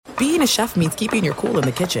being a chef means keeping your cool in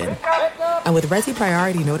the kitchen. And with Resi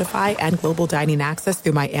Priority Notify and Global Dining Access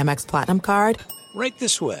through my Amex Platinum card, right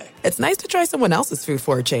this way. It's nice to try someone else's food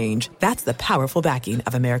for a change. That's the powerful backing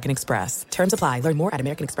of American Express. Terms apply. Learn more at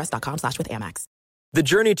americanexpress.com/withAmex. The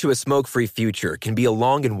journey to a smoke-free future can be a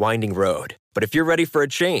long and winding road. But if you're ready for a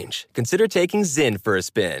change, consider taking Zyn for a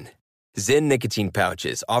spin. Zyn nicotine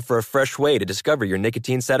pouches offer a fresh way to discover your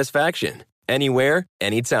nicotine satisfaction. Anywhere,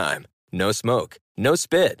 anytime. No smoke, no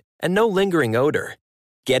spit, and no lingering odor.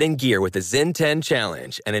 Get in gear with the Zyn 10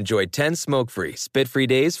 Challenge and enjoy 10 smoke-free, spit-free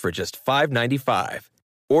days for just $5.95.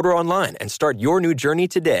 Order online and start your new journey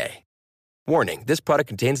today. Warning, this product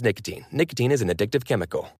contains nicotine. Nicotine is an addictive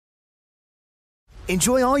chemical.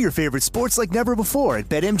 Enjoy all your favorite sports like never before at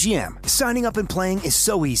BetMGM. Signing up and playing is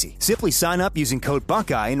so easy. Simply sign up using code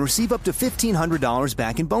Buckeye and receive up to $1,500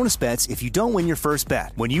 back in bonus bets if you don't win your first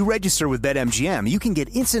bet. When you register with BetMGM, you can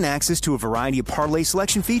get instant access to a variety of parlay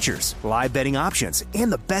selection features, live betting options, and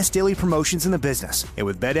the best daily promotions in the business. And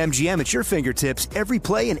with BetMGM at your fingertips, every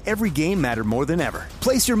play and every game matter more than ever.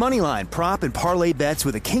 Place your moneyline, prop, and parlay bets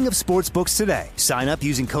with the king of sportsbooks today. Sign up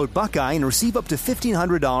using code Buckeye and receive up to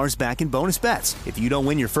 $1,500 back in bonus bets if you don't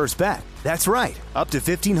win your first bet. That's right, up to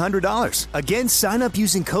 $1,500. Again, sign up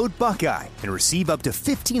using code Buckeye and receive up to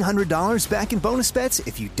 $1,500 back in bonus bets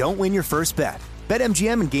if you don't win your first bet.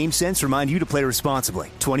 BetMGM and GameSense remind you to play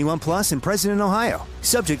responsibly. 21 plus and present in Ohio.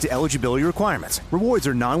 Subject to eligibility requirements. Rewards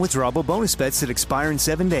are non-withdrawable bonus bets that expire in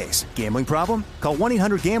 7 days. Gambling problem? Call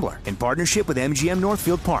 1-800-GAMBLER in partnership with MGM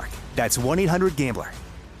Northfield Park. That's 1-800-GAMBLER.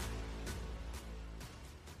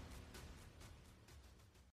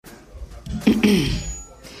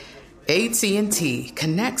 AT&T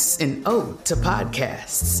connects an ode to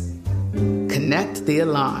podcasts. Connect the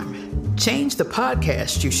alarm. Change the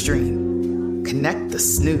podcast you stream. Connect the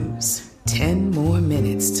snooze. 10 more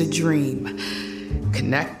minutes to dream.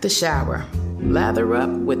 Connect the shower. Lather up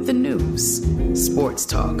with the news. Sports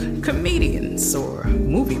talk, comedians, or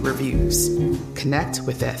movie reviews. Connect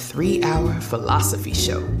with that 3-hour philosophy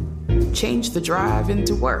show. Change the drive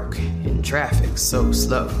into work in traffic so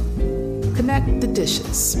slow. Connect the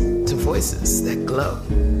dishes to voices that glow.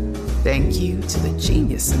 Thank you to the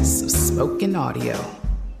geniuses of spoken audio.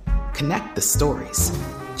 Connect the stories.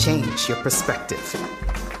 Change your perspective.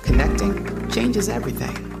 Connecting changes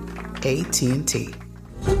everything. AT&T.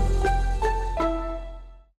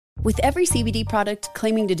 With every CBD product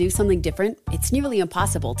claiming to do something different, it's nearly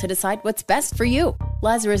impossible to decide what's best for you.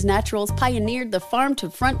 Lazarus Naturals pioneered the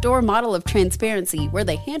farm-to-front-door model of transparency, where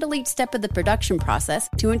they handle each step of the production process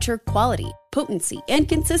to ensure quality, potency, and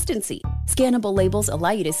consistency. Scannable labels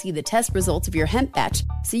allow you to see the test results of your hemp batch,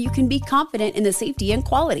 so you can be confident in the safety and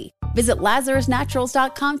quality. Visit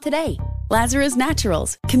LazarusNaturals.com today. Lazarus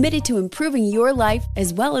Naturals, committed to improving your life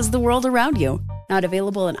as well as the world around you. Not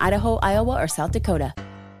available in Idaho, Iowa, or South Dakota.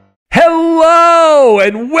 Hello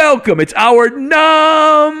and welcome. It's hour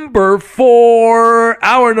number four,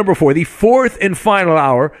 the fourth and final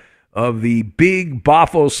hour of the Big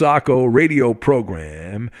Bafo Sacco radio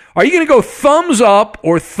program. Are you going to go thumbs up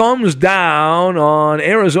or thumbs down on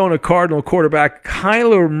Arizona Cardinal quarterback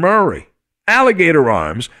Kyler Murray? Alligator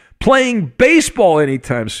arms, playing baseball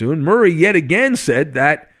anytime soon. Murray yet again said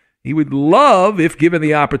that he would love, if given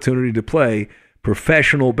the opportunity, to play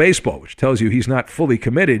professional baseball, which tells you he's not fully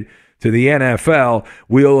committed to the NFL.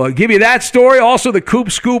 We'll give you that story. Also, the Coop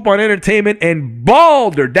Scoop on entertainment and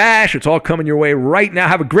Balderdash. It's all coming your way right now.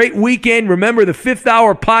 Have a great weekend. Remember the 5th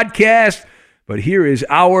Hour podcast. But here is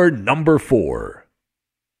hour number 4.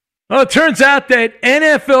 Well, it turns out that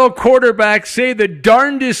NFL quarterbacks say the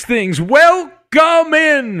darndest things. Welcome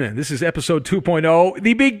in. This is episode 2.0,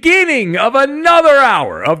 the beginning of another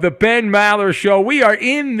hour of the Ben Maller Show. We are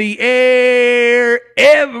in the air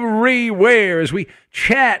everywhere as we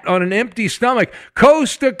chat on an empty stomach,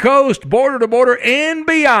 coast to coast, border to border, and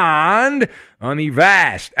beyond on the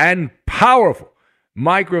vast and powerful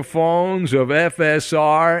microphones of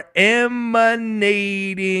FSR,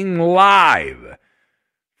 emanating live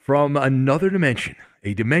from another dimension,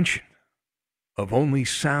 a dimension of only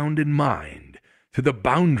sound and mind to the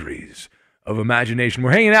boundaries of imagination.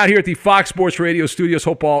 We're hanging out here at the Fox Sports Radio studios.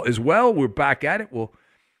 Hope all is well. We're back at it. We'll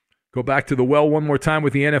go back to the well one more time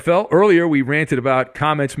with the NFL. Earlier, we ranted about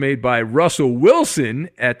comments made by Russell Wilson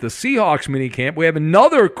at the Seahawks minicamp. We have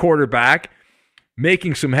another quarterback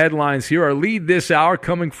making some headlines here. Our lead this hour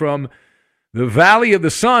coming from the Valley of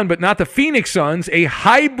the Sun, but not the Phoenix Suns, a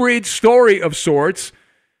hybrid story of sorts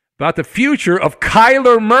about the future of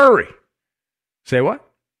Kyler Murray. Say what?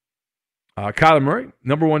 Kyler Murray,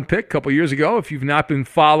 number 1 pick a couple years ago. If you've not been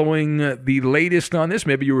following the latest on this,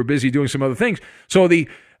 maybe you were busy doing some other things. So the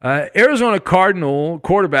Arizona Cardinal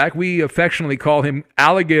quarterback, we affectionately call him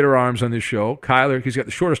Alligator Arms on this show. Kyler, he's got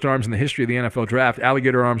the shortest arms in the history of the NFL draft,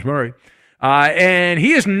 Alligator Arms Murray. And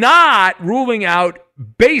he is not ruling out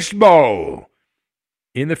baseball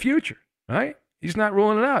in the future, right? He's not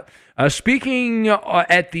ruling it out. Speaking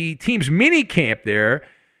at the team's mini camp there,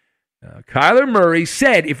 Kyler Murray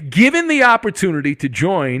said if given the opportunity to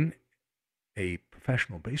join a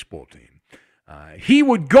professional baseball team, he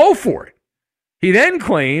would go for it. He then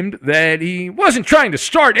claimed that he wasn't trying to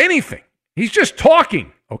start anything. He's just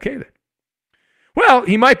talking. Okay, then. Well,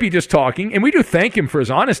 he might be just talking, and we do thank him for his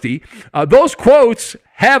honesty. Those quotes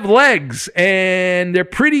have legs, and they're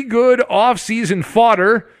pretty good off-season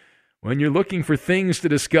fodder when you're looking for things to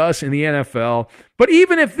discuss in the NFL. But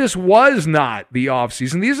even if this was not the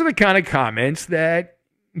offseason, these are the kind of comments that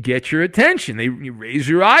get your attention. You raise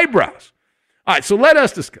your eyebrows. All right, so let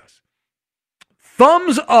us discuss.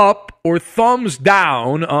 Thumbs up or thumbs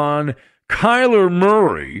down on Kyler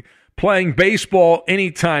Murray playing baseball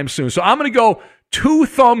anytime soon. So I'm going to go 2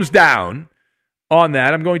 thumbs down on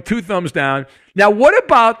that. I'm going 2 thumbs down. Now, what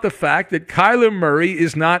about the fact that Kyler Murray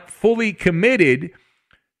is not fully committed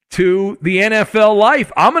to the NFL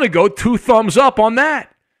life? I'm going to go 2 thumbs up on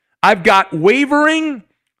that. I've got wavering,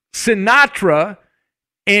 Sinatra,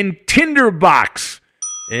 and Tinderbox.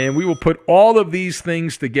 And we will put all of these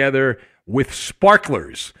things together with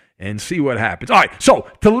sparklers and see what happens. All right, so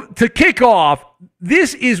to kick off,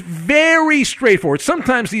 this is very straightforward.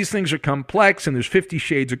 Sometimes these things are complex and there's 50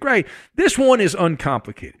 shades of gray. This one is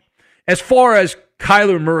uncomplicated. As far as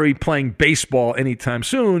Kyler Murray playing baseball anytime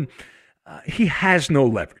soon, he has no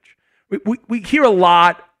leverage. We hear a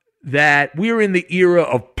lot that we're in the era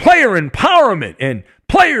of player empowerment and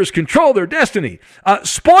players control their destiny.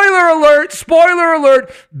 Spoiler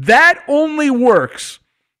alert, that only works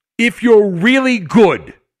if you're really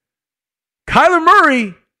good. Kyler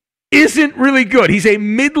Murray isn't really good. He's a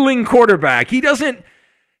middling quarterback. He doesn't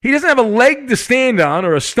have a leg to stand on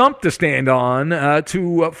or a stump to stand on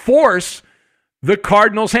to force the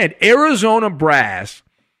Cardinals' hand. Arizona brass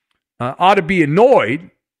ought to be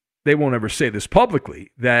annoyed. They won't ever say this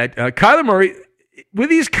publicly, that Kyler Murray,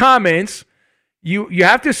 with these comments, you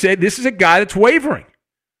have to say this is a guy that's wavering.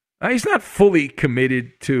 He's not fully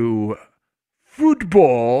committed to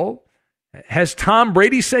football. Has Tom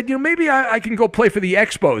Brady said, maybe I can go play for the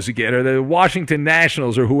Expos again or the Washington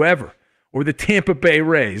Nationals or whoever, or the Tampa Bay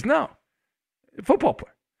Rays? No. A football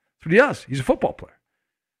player. That's what he does. He's a football player.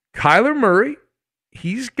 Kyler Murray,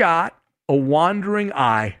 he's got a wandering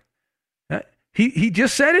eye. He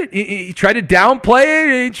just said it. He tried to downplay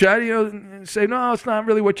it. He tried to say, no, it's not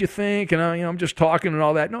really what you think, and I'm just talking and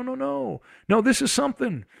all that. No. This is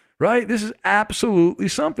something, right? This is absolutely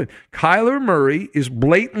something. Kyler Murray is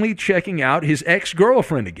blatantly checking out his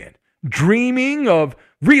ex-girlfriend again, dreaming of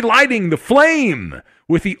relighting the flame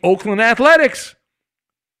with the Oakland Athletics.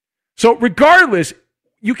 So regardless,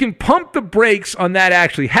 you can pump the brakes on that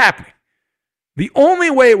actually happening. The only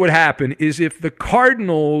way it would happen is if the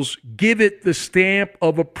Cardinals give it the stamp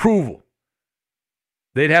of approval.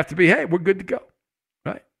 They'd have to be, hey, we're good to go,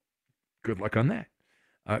 right? Good luck on that.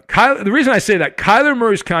 The reason I say that, Kyler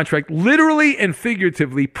Murray's contract literally and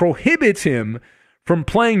figuratively prohibits him from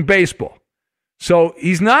playing baseball. So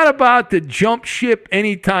he's not about to jump ship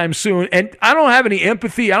anytime soon. And I don't have any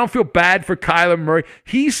empathy. I don't feel bad for Kyler Murray.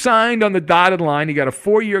 He signed on the dotted line. He got a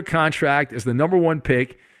 4-year contract as the number 1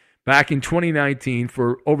 pick back in 2019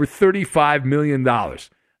 for over $35 million.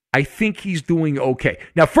 I think he's doing okay.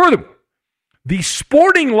 Now, furthermore, the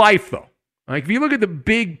sporting life, though, like if you look at the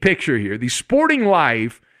big picture here, the sporting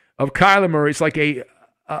life of Kyler Murray, it's like a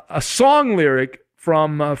song lyric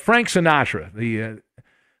from Frank Sinatra,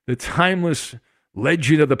 the timeless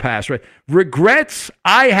legend of the past, right? Regrets,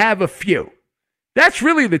 I have a few. That's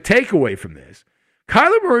really the takeaway from this.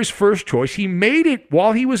 Kyler Murray's first choice, he made it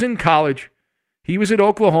while he was in college. He was at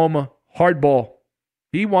Oklahoma, hardball.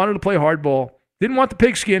 He wanted to play hardball. Didn't want the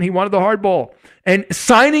pigskin. He wanted the hardball. And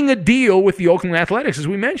signing a deal with the Oakland Athletics, as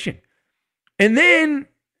we mentioned. And then,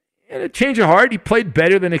 in a change of heart, he played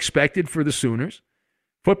better than expected for the Sooners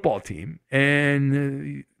football team.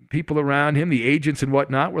 And people around him, the agents and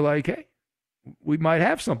whatnot, were like, hey, we might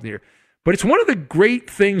have something here. But it's one of the great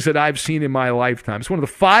things that I've seen in my lifetime. It's one of the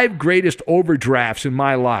 5 greatest overdrafts in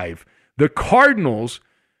my life. The Cardinals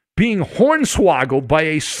being hornswoggled by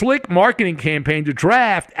a slick marketing campaign to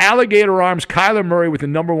draft Alligator Arms Kyler Murray with the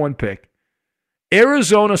number 1 pick.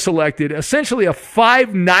 Arizona selected essentially a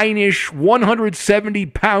 5'9-ish,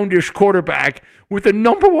 170-poundish quarterback with the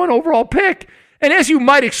number 1 overall pick. And as you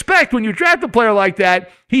might expect, when you draft a player like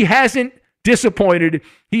that, he hasn't disappointed.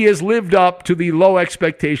 He has lived up to the low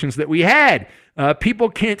expectations that we had. People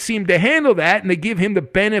can't seem to handle that, and they give him the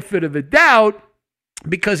benefit of the doubt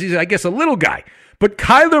because he's, I guess, a little guy. But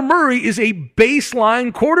Kyler Murray is a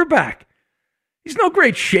baseline quarterback. He's no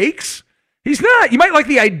great shakes. He's not. You might like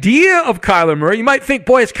the idea of Kyler Murray. You might think,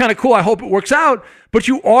 boy, it's kind of cool. I hope it works out. But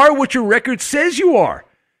you are what your record says you are.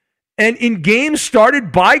 And in games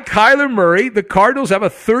started by Kyler Murray, the Cardinals have a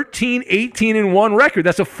 13-18-1 record.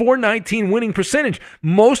 That's a .419 winning percentage.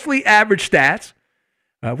 Mostly average stats.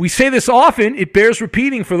 We say this often. It bears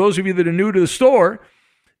repeating for those of you that are new to the store.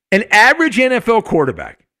 An average NFL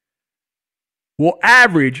quarterback will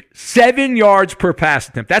average 7 yards per pass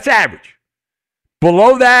attempt. That's average.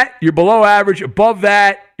 Below that, you're below average. Above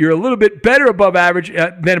that, you're a little bit better above average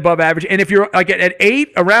than above average. And if you're like at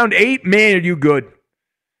 8, around 8, man, are you good.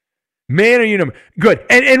 Man, are you good.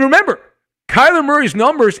 And remember, Kyler Murray's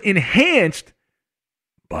numbers enhanced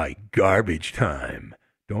by garbage time.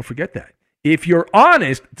 Don't forget that. If you're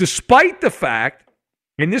honest, despite the fact,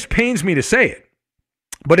 and this pains me to say it,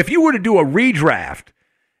 but if you were to do a redraft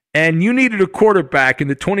and you needed a quarterback in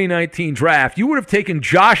the 2019 draft, you would have taken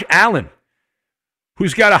Josh Allen,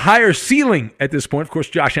 who's got a higher ceiling at this point. Of course,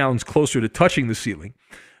 Josh Allen's closer to touching the ceiling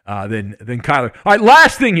than Kyler. All right,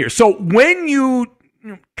 last thing here. So when you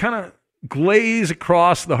kind of glaze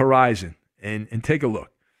across the horizon and take a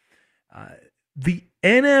look, the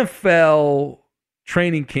NFL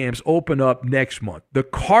training camps open up next month. The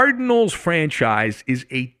Cardinals franchise is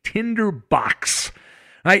a tinderbox.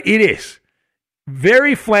 Right? It is.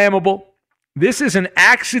 Very flammable. This is an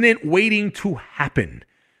accident waiting to happen.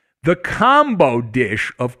 The combo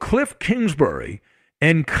dish of Cliff Kingsbury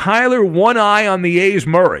and Kyler One Eye on the A's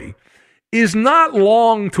Murray is not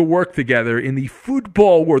long to work together in the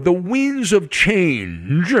football world. The winds of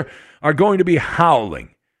change are going to be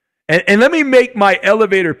howling. And let me make my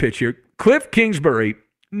elevator pitch here. Cliff Kingsbury,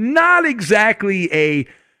 not exactly a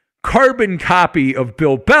carbon copy of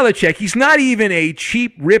Bill Belichick. He's not even a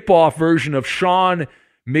cheap ripoff version of Sean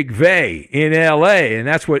McVay in L.A., and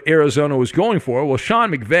that's what Arizona was going for. Well,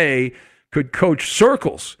 Sean McVay could coach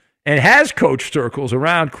circles and has coached circles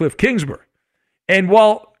around Cliff Kingsbury. And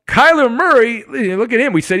while Kyler Murray, look at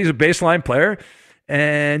him. We said he's a baseline player,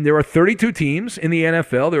 and there are 32 teams in the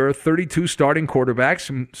NFL. There are 32 starting quarterbacks,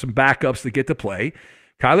 some backups that get to play.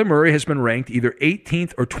 Kyler Murray has been ranked either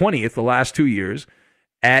 18th or 20th the last 2 years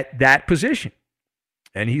at that position.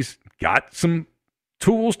 And he's got some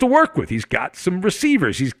tools to work with. He's got some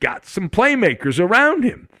receivers. He's got some playmakers around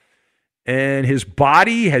him. And his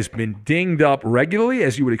body has been dinged up regularly,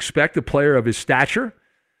 as you would expect a player of his stature.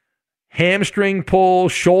 Hamstring pull,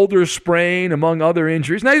 shoulder sprain, among other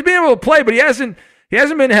injuries. Now, he's been able to play, but he hasn't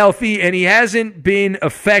been healthy, and he hasn't been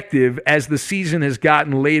effective as the season has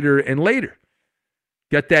gotten later and later.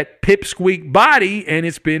 Got that pipsqueak body, and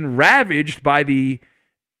it's been ravaged by the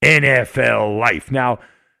NFL life. Now,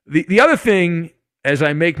 the other thing, as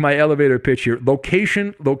I make my elevator pitch here,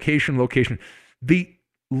 location. The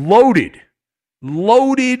loaded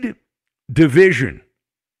division.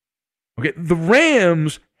 Okay, the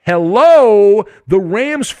Rams, the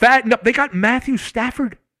Rams fattened up. They got Matthew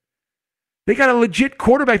Stafford. They got a legit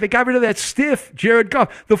quarterback. They got rid of that stiff Jared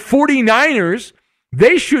Goff. The 49ers,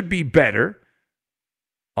 they should be better.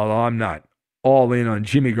 Although I'm not all in on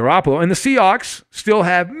Jimmy Garoppolo. And the Seahawks still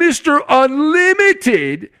have Mr.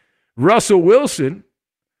 Unlimited Russell Wilson,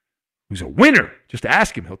 who's a winner. Just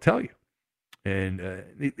ask him, he'll tell you. And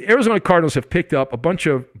the Arizona Cardinals have picked up a bunch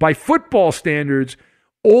of, by football standards,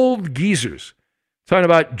 old geezers. Talking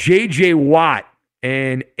about J.J. Watt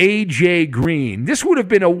and A.J. Green. This would have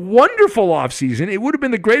been a wonderful offseason. It would have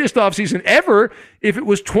been the greatest offseason ever if it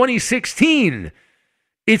was 2016.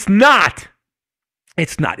 It's not.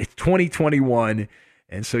 It's 2021.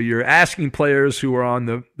 And so you're asking players who are on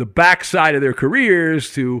the backside of their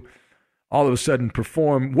careers to all of a sudden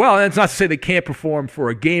perform well. And it's not to say they can't perform for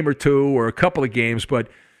a game or two or a couple of games, but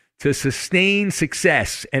to sustain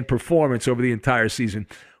success and performance over the entire season.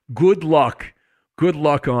 Good luck. Good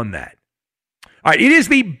luck on that. All right, it is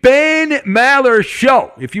the Ben Maller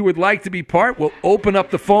Show. If you would like to be part, we'll open up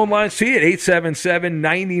the phone lines to you at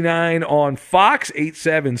 877-99 on Fox,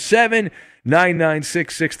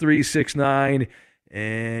 877-996-6369.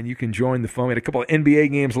 And you can join the phone. We had a couple of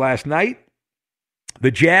NBA games last night.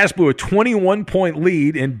 The Jazz blew a 21-point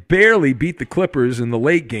lead and barely beat the Clippers in the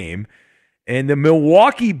late game. And the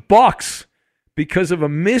Milwaukee Bucks, because of a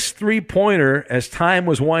missed three-pointer as time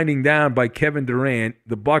was winding down by Kevin Durant,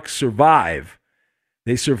 the Bucks survive.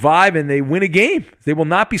 They survive and they win a game. They will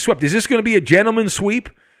not be swept. Is this going to be a gentleman's sweep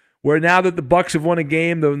where now that the Bucks have won a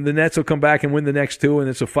game, the Nets will come back and win the next two, and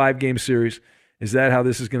it's a 5-game series? Is that how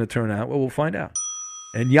this is going to turn out? Well, we'll find out.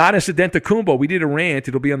 And Giannis Antetokounmpo, we did a rant.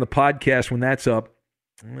 It'll be on the podcast when that's up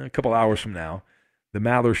a couple hours from now, the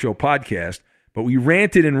Maller Show podcast. But we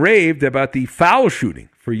ranted and raved about the foul shooting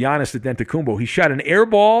for Giannis Antetokounmpo. He shot an air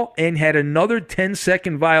ball and had another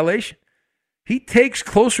 10-second violation. He takes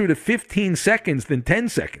closer to 15 seconds than 10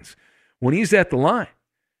 seconds when he's at the line.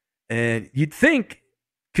 And you'd think,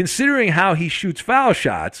 considering how he shoots foul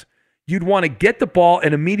shots, you'd want to get the ball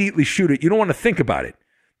and immediately shoot it. You don't want to think about it.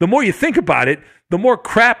 The more you think about it, the more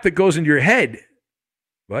crap that goes into your head.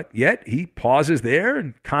 But yet he pauses there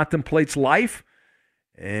and contemplates life,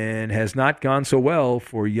 and has not gone so well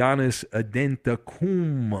for Giannis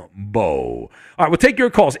Antetokounmpo. All right, we'll take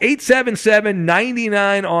your calls.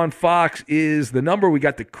 877-99 on Fox is the number. We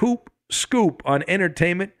got the Coop Scoop on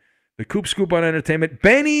entertainment. The Coop Scoop on entertainment.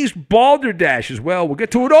 Benny's Balderdash as well. We'll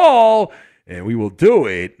get to it all, and we will do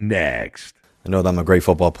it next. I know that I'm a great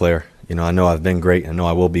football player. I know I've been great. I know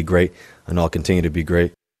I will be great. I know I'll continue to be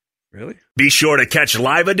great. Really? Be sure to catch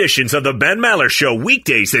live editions of the Ben Maller Show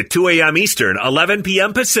weekdays at 2 a.m. Eastern, 11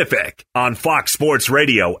 p.m. Pacific on Fox Sports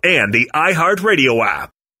Radio and the iHeartRadio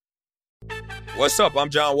app. What's up? I'm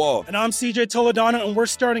John Wall. And I'm CJ Toledano, and we're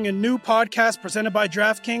starting a new podcast presented by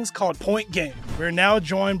DraftKings called Point Game. We're now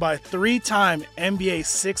joined by three-time NBA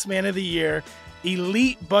Sixth Man of the Year,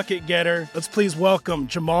 elite bucket getter. Let's please welcome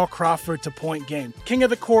Jamal Crawford to Point Game. King of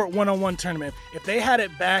the Court one-on-one tournament. If they had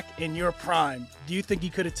it back in your prime, do you think you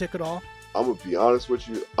could have took it all? I'm going to be honest with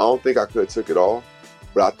you. I don't think I could have took it all,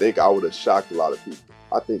 but I think I would have shocked a lot of people.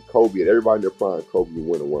 I think Kobe and everybody in their prime, Kobe would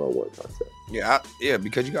win a one-on-one contest. Yeah,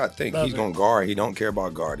 because you got to think, he's going to guard. He don't care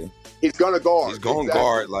about guarding. He's going to guard. He's going to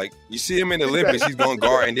guard. Like, you see him in the Olympics, he's going to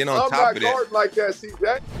guard. And then on top of that. I'm not guarding like that,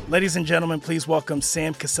 CJ. Ladies and gentlemen, please welcome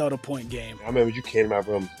Sam Cassell to Point Game. I remember you came out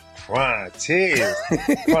from crying, tears,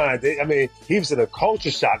 crying. I mean, he was in a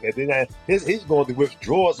culture shock. And then he's going through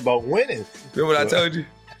withdrawals about winning. Remember what I told you?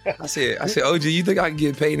 I said, OG, you think I can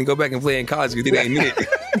get paid and go back and play in college? Because it ain't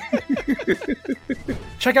it.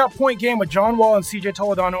 Check out Point Game with John Wall and CJ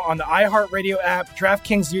Toledano on the iHeartRadio app,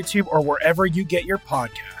 DraftKings YouTube, or wherever you get your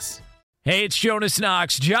podcasts. Hey, it's Jonas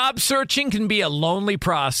Knox. Job searching can be a lonely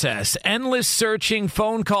process. Endless searching,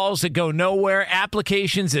 phone calls that go nowhere,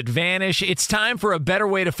 applications that vanish. It's time for a better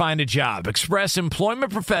way to find a job. Express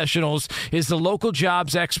Employment Professionals is the local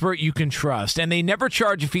jobs expert you can trust, and they never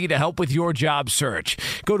charge a fee to help with your job search.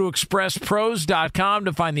 Go to expresspros.com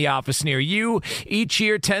to find the office near you. Each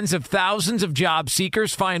year, tens of thousands of job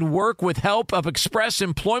seekers find work with help of Express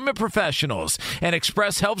Employment Professionals, and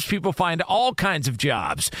Express helps people find all kinds of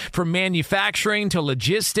jobs, from manufacturing to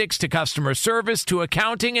logistics to customer service to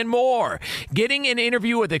accounting and more. Getting an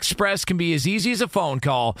interview with Express can be as easy as a phone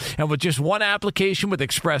call, and with just one application with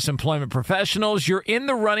Express Employment Professionals, you're in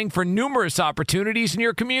the running for numerous opportunities in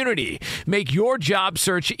your community. Make your job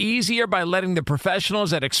search easier by letting the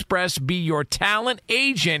professionals at Express be your talent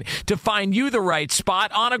agent to find you the right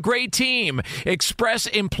spot on a great team. Express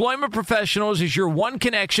Employment Professionals is your one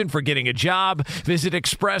connection for getting a job. Visit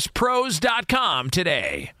expresspros.com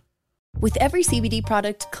today. With every CBD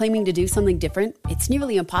product claiming to do something different, it's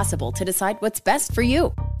nearly impossible to decide what's best for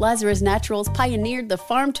you. Lazarus Naturals pioneered the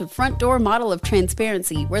farm-to-front-door model of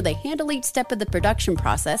transparency, where they handle each step of the production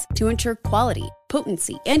process to ensure quality,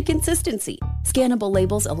 potency, and consistency. Scannable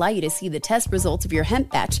labels allow you to see the test results of your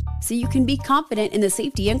hemp batch, so you can be confident in the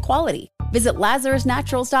safety and quality. Visit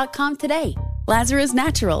LazarusNaturals.com today. Lazarus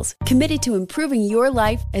Naturals, committed to improving your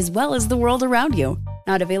life as well as the world around you.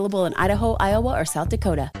 Not available in Idaho, Iowa, or South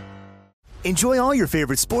Dakota. Enjoy all your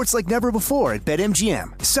favorite sports like never before at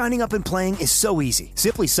BetMGM. Signing up and playing is so easy.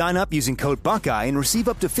 Simply sign up using code Buckeye and receive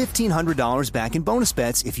up to $1,500 back in bonus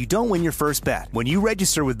bets if you don't win your first bet. When you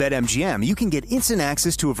register with BetMGM, you can get instant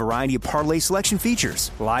access to a variety of parlay selection features,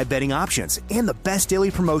 live betting options, and the best daily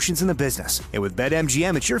promotions in the business. And with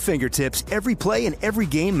BetMGM at your fingertips, every play and every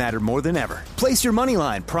game matter more than ever. Place your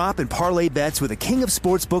moneyline, prop, and parlay bets with the king of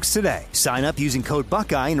sportsbooks today. Sign up using code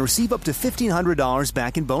Buckeye and receive up to $1,500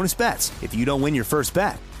 back in bonus bets if you don't win your first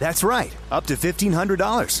bet. That's right, up to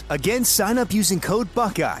 $1,500. Again, sign up using code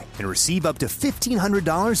Buckeye and receive up to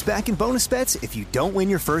 $1,500 back in bonus bets if you don't win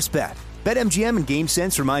your first bet. BetMGM and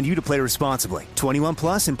GameSense remind you to play responsibly. 21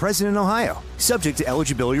 plus and present in Ohio. Subject to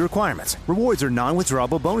eligibility requirements. Rewards are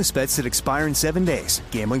non-withdrawable bonus bets that expire in 7 days.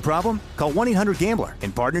 Gambling problem? Call 1-800-GAMBLER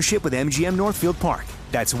in partnership with MGM Northfield Park.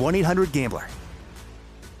 That's 1-800-GAMBLER.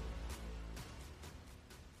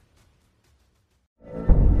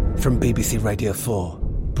 From BBC Radio 4,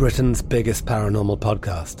 Britain's biggest paranormal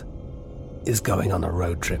podcast is going on a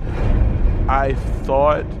road trip. I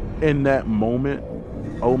thought in that moment,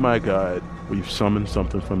 oh my God, we've summoned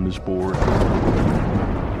something from this board.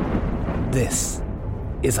 This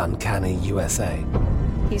is Uncanny USA.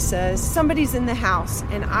 He says, somebody's in the house,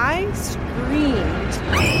 and I screamed.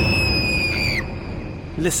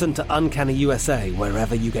 Listen to Uncanny USA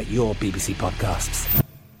wherever you get your BBC podcasts,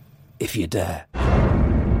 if you dare.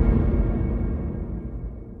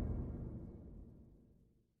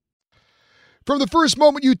 From the first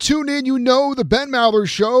moment you tune in, you know the Ben Maller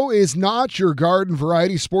Show is not your garden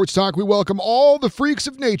variety sports talk. We welcome all the freaks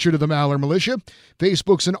of nature to the Maller Militia.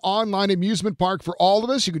 Facebook's an online amusement park for all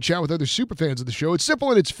of us. You can chat with other superfans of the show. It's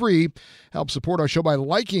simple and it's free. Help support our show by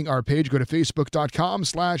liking our page. Go to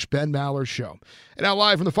facebook.com/Ben Maller Show. And now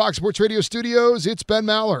live from the Fox Sports Radio studios, it's Ben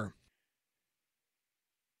Maller.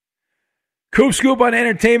 Coop Scoop on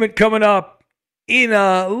entertainment coming up in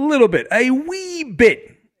a little bit. A wee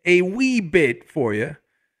bit for you.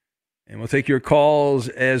 And we'll take your calls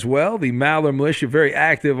as well. The Maller Militia, very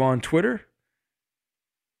active on Twitter.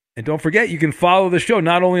 And don't forget, you can follow the show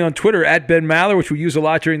not only on Twitter at Ben Maller, which we use a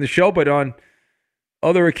lot during the show, but on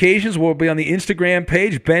other occasions we'll be on the Instagram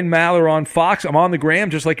page, Ben Maller on Fox. I'm on the gram,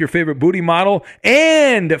 just like your favorite booty model.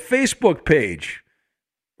 And a Facebook page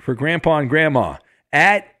for Grandpa and Grandma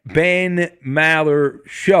at Ben Maller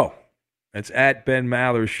Show. That's at Ben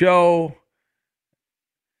Maller Show.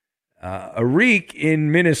 Arik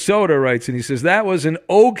in Minnesota writes, and he says, that was an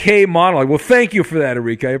okay monologue. Well, thank you for that,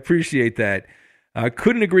 Arik. I appreciate that.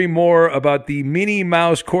 Couldn't agree more about the Minnie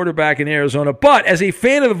Mouse quarterback in Arizona. But as a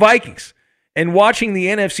fan of the Vikings and watching the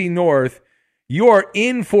NFC North, you are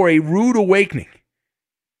in for a rude awakening.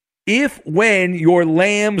 When your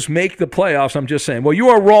Lambs make the playoffs, I'm just saying. Well, you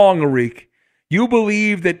are wrong, Arik. You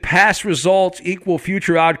believe that past results equal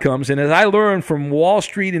future outcomes. And as I learned from Wall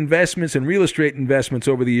Street investments and real estate investments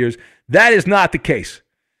over the years, that is not the case.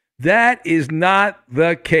 That is not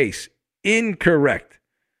the case. Incorrect.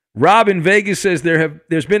 Rob in Vegas says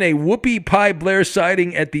there's been a Whoopi Pie Blair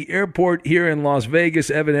sighting at the airport here in Las Vegas,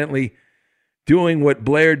 evidently doing what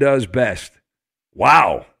Blair does best.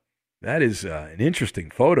 Wow. That is an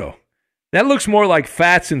interesting photo. That looks more like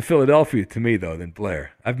Fats in Philadelphia to me, though, than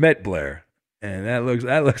Blair. I've met Blair. And that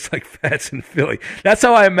looks like Fats in Philly. That's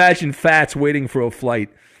how I imagine Fats waiting for a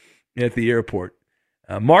flight at the airport.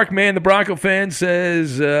 Mark Mann, the Bronco fan,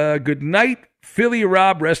 says, good night, Philly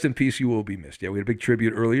Rob. Rest in peace, you will be missed. Yeah, we had a big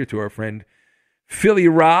tribute earlier to our friend Philly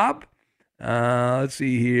Rob. Let's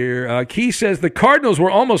see here. Keith says, the Cardinals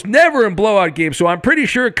were almost never in blowout games, so I'm pretty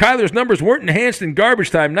sure Kyler's numbers weren't enhanced in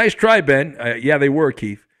garbage time. Nice try, Ben. Yeah, they were,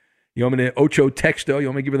 Keith. You want me to Ocho Texto? You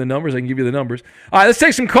want me to give you the numbers? I can give you the numbers. All right, let's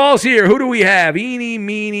take some calls here. Who do we have? Eeny,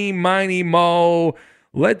 meeny, miny, mo.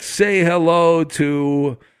 Let's say hello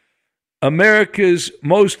to America's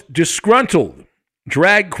most disgruntled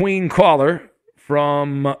drag queen caller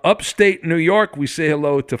from upstate New York. We say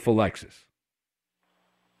hello to Philexis.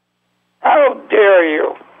 How dare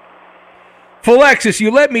you? Philexis, you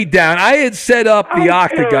let me down. I had set up the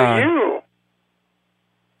octagon. Dare you?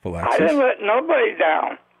 Philexis. I didn't let nobody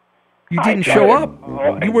down. You didn't show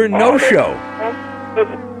up. You were no-show.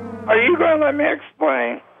 Are you going to let me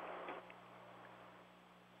explain?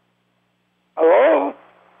 Hello?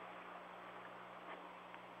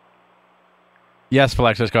 Yes,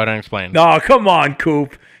 Philexis, go ahead and explain. No, come on,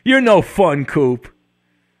 Coop. You're no fun, Coop.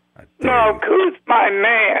 No, Coop's my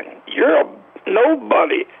man. You're a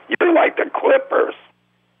nobody. You're like the Clippers.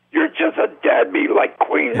 You're just a deadbeat, like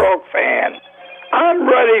Queen Rock fan. I'm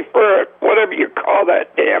ready for whatever you call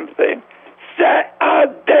that damn thing. Set a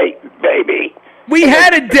date, baby. We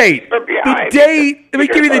had a date. The date, let me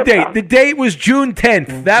give you the date. The date was June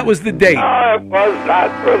 10th. That was the date. No, it was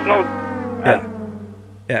not. There was no...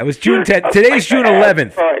 Yeah, it was June 10th. Today's June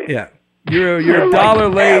 11th. Yeah. You're a dollar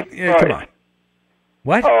late. Yeah, come on.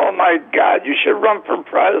 What? Oh, my God. You should run for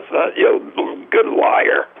president. You good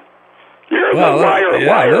liar. You're the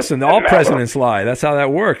liar. Listen, all presidents lie. That's how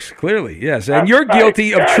that works, clearly. Yes, and you're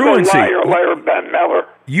guilty of truancy. Liar, Ben Maller.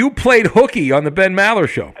 You played hooky on the Ben Maller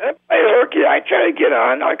Show. I played hooky. I tried to get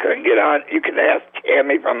on. I couldn't get on. You could ask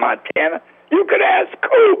Tammy from Montana. You could ask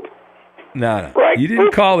Coop. No. Right, you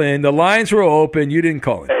didn't call in. The lines were open. You didn't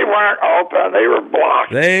call in. They weren't open. They were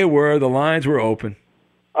blocked. They were. The lines were open.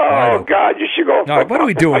 Oh, God, you should go. All right, what are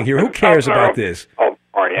we doing here? Who cares about this?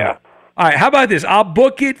 California. All right, how about this? I'll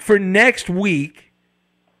book it for next week.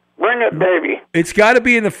 Bring it, baby. It's got to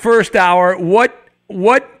be in the first hour.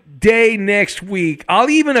 What day next week? I'll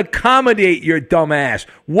even accommodate your dumb ass.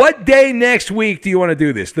 What day next week do you want to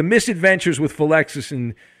do this? The Misadventures with Philexis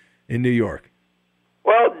in New York.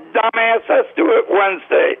 Well, dumbass, let's do it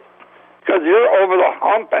Wednesday because you're over the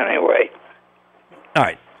hump anyway. All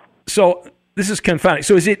right. So this is confounding.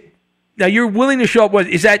 So is it now you're willing to show up?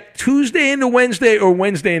 Is that Tuesday into Wednesday or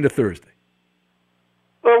Wednesday into Thursday?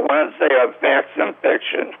 Well, Wednesday of facts and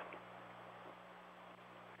fiction?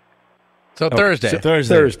 So Thursday.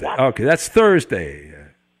 Thursday. Okay, that's Thursday,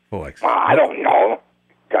 Alex. I don't know.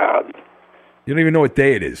 God. You don't even know what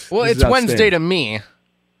day it is. Well, This it's is Wednesday outstanding.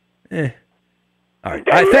 to me. All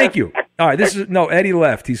right. Thank you. All right. Eddie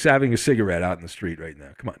left. He's having a cigarette out in the street right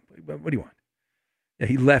now. Come on. What do you want? Yeah,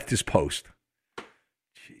 he left his post.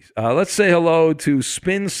 Jeez. Let's say hello to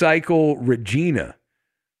Spin Cycle Regina,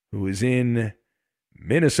 who is in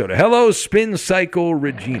Minnesota. Hello, Spin Cycle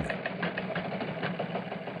Regina.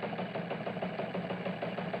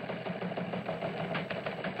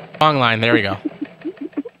 Wrong line. There we go.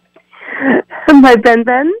 My Ben.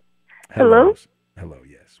 Hello? Hello,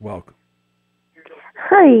 yes. Welcome.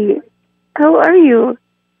 Hi. How are you?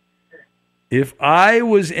 If I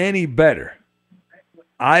was any better,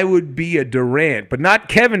 I would be a Durant, but not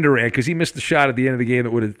Kevin Durant, because he missed the shot at the end of the game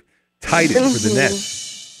that would have tied it for the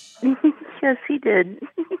Nets. Yes, he did.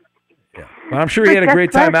 But I'm sure he had a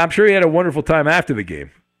great time. I'm sure he had a wonderful time after the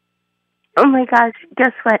game. Oh my gosh,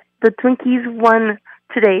 guess what? The Twinkies won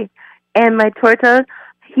today, and my torta,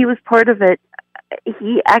 he was part of it.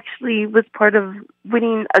 He actually was part of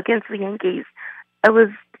winning against the Yankees. I was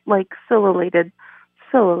so elated.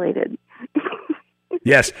 So elated.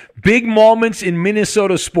 Yes, big moments in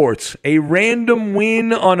Minnesota sports. A random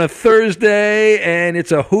win on a Thursday, and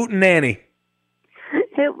it's a hootenanny.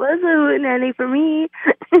 It was a hootenanny for me.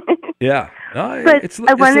 Yeah, But it's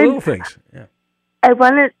I wanted- the little things. Yeah. I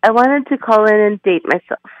wanted to call in and date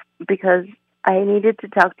myself because I needed to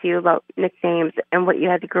talk to you about nicknames and what you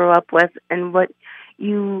had to grow up with and what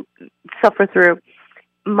you suffer through.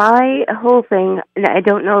 My whole thing, and I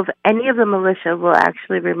don't know if any of the militia will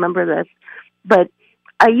actually remember this, but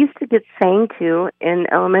I used to get sang to in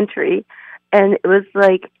elementary, and it was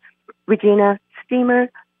like, Regina,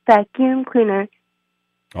 steamer, vacuum cleaner.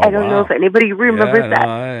 Oh, I don't know if anybody remembers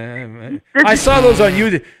that. I saw those on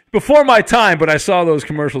YouTube before my time, but I saw those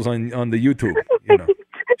commercials on the YouTube.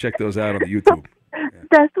 Check those out on the YouTube.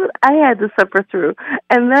 That's what I had to suffer through.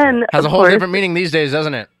 And then, Has a of whole course, different meaning these days,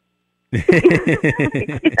 doesn't it?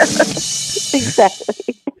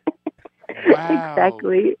 Exactly.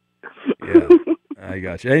 Exactly. I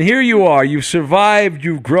got you. And here you are. You've survived.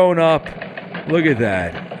 You've grown up. Look at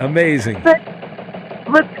that. Amazing. But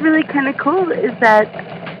what's really kind of cool is that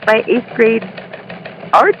my 8th grade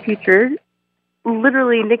art teacher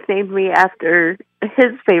literally nicknamed me after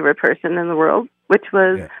his favorite person in the world, which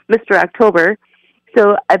was Mr. October.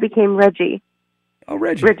 So I became Reggie. Oh,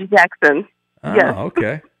 Reggie. Reggie Jackson. Oh, yes.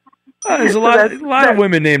 okay. There's a lot of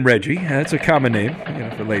women named Reggie. That's a common name,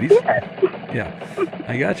 for ladies. Yeah,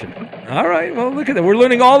 I got you. All right, well, look at that. We're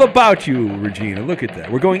learning all about you, Regina. Look at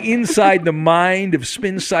that. We're going inside the mind of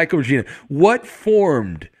Spin Cycle Regina. What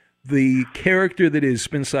formed the character that is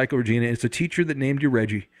Spin Cycle Regina? It's a teacher that named you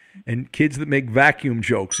Reggie and kids that make vacuum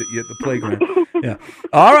jokes at you at the playground. Yeah.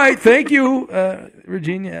 All right, thank you,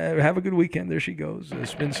 Regina. Have a good weekend. There she goes,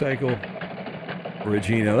 Spin Cycle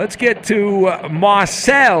Regina. Let's get to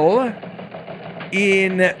Marcel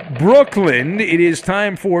in Brooklyn. It is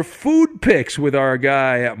time for Food Picks with our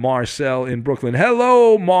guy Marcel in Brooklyn.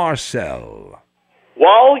 Hello, Marcel.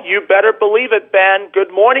 Well, you better believe it, Ben.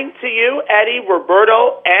 Good morning to you, Eddie,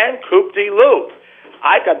 Roberto, and Coop de Loop.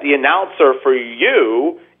 I got the announcer for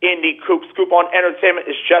you in the Coop Scoop on Entertainment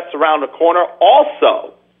is just around the corner.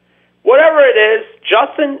 Also, whatever it is,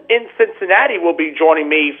 Justin in Cincinnati will be joining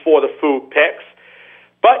me for the Food Picks.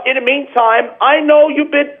 But in the meantime, I know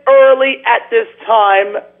you've been early at this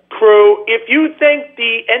time, crew. If you think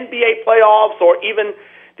the NBA playoffs or even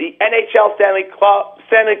the NHL Stanley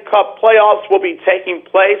Cup playoffs will be taking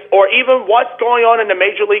place, or even what's going on in the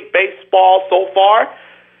Major League Baseball so far,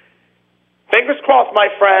 fingers crossed, my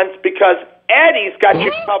friends, because Eddie's got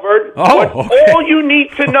you covered. All you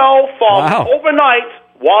need to know from overnight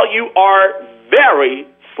while you are very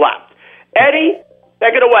slept. Eddie,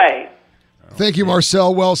 take it away. Thank you,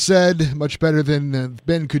 Marcel. Well said. Much better than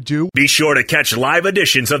Ben could do. Be sure to catch live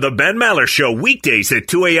editions of the Ben Maller Show weekdays at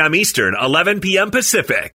 2 a.m. Eastern, 11 p.m.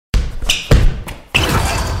 Pacific.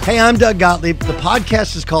 Hey, I'm Doug Gottlieb. The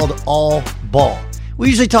podcast is called All Ball. We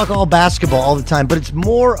usually talk all basketball all the time, but it's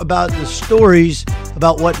more about the stories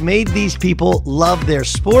about what made these people love their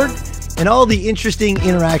sport and all the interesting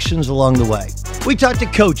interactions along the way. We talk to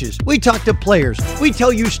coaches. We talk to players. We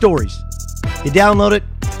tell you stories. You download it.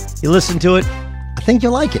 You listen to it, I think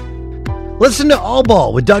you'll like it. Listen to All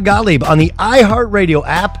Ball with Doug Gottlieb on the iHeartRadio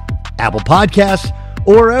app, Apple Podcasts,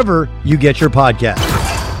 or wherever you get your podcasts.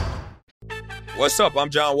 What's up?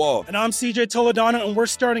 I'm John Wall. And I'm CJ Toledano, and we're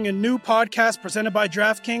starting a new podcast presented by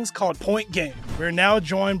DraftKings called Point Game. We're now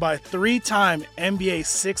joined by 3-time NBA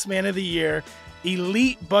Sixth Man of the Year,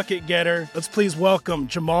 elite bucket getter. Let's please welcome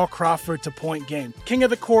Jamal Crawford to Point Game. King of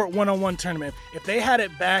the Court one-on-one tournament. If they had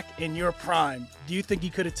it back in your prime, do you think you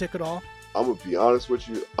could have took it all? I'm going to be honest with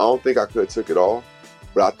you. I don't think I could have took it all,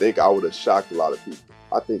 but I think I would have shocked a lot of people.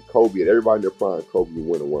 I think Kobe and everybody in their prime, Kobe would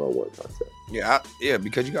win a one-on-one contest. Yeah,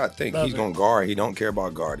 because you got to think, he's going to guard. He don't care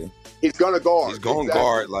about guarding. He's going to guard. He's going to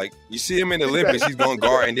guard. Like, you see him in the Olympics, he's going to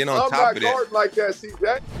guard. And then on top of that. I'm not guarding like that,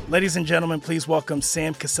 CJ. Ladies and gentlemen, please welcome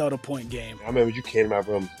Sam Cassell to Point Game. I remember you came out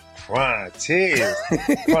from crying, tears,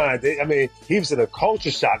 crying. I mean, he was in a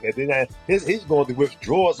culture shock. And then he's going through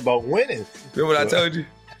withdrawals about winning. Remember what I told you?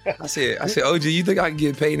 I said, OG, you think I can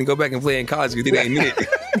get paid and go back and play in college? Because it ain't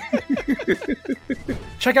it.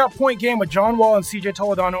 Check out Point Game with John Wall and CJ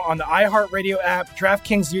Toledano on the iHeartRadio app,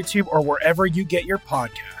 DraftKings YouTube, or wherever you get your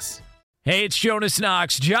podcasts. Hey, it's Jonas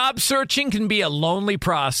Knox. Job searching can be a lonely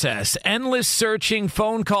process. Endless searching,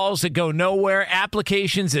 phone calls that go nowhere,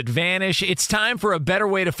 applications that vanish. It's time for a better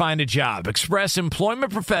way to find a job. Express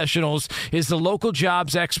Employment Professionals is the local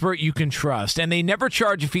jobs expert you can trust, and they never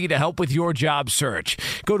charge a fee to help with your job search.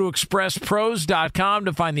 Go to expresspros.com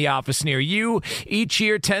to find the office near you. Each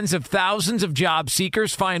year, tens of thousands of job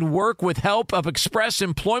seekers find work with help of Express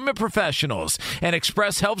Employment Professionals, and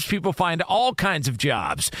Express helps people find all kinds of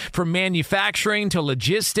jobs, from manufacturing to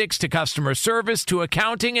logistics to customer service to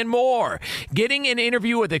accounting and more. Getting an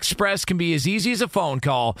interview with Express can be as easy as a phone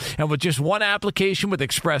call, and with just one application with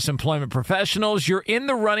Express Employment Professionals, you're in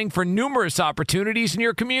the running for numerous opportunities in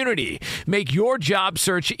your community. Make your job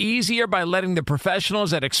search easier by letting the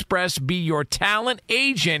professionals at Express be your talent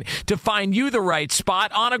agent to find you the right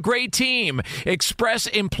spot on a great team. Express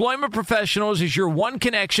Employment Professionals is your one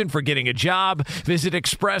connection for getting a job. Visit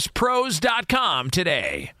expresspros.com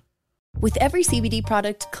today. With every CBD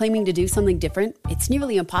product claiming to do something different, it's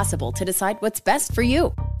nearly impossible to decide what's best for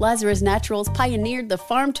you. Lazarus Naturals pioneered the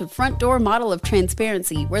farm-to-front-door model of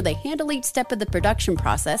transparency, where they handle each step of the production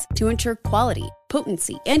process to ensure quality,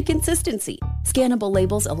 potency, and consistency. Scannable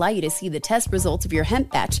labels allow you to see the test results of your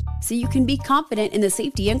hemp batch, so you can be confident in the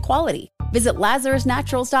safety and quality. Visit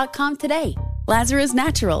LazarusNaturals.com today. Lazarus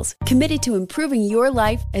Naturals, committed to improving your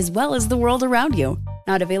life as well as the world around you.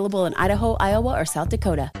 Not available in Idaho, Iowa, or South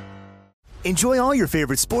Dakota. Enjoy all your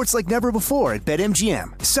favorite sports like never before at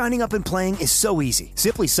BetMGM. Signing up and playing is so easy.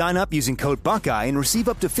 Simply sign up using code Buckeye and receive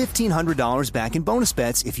up to $1,500 back in bonus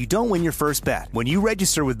bets if you don't win your first bet. When you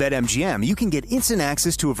register with BetMGM, you can get instant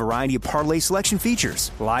access to a variety of parlay selection features,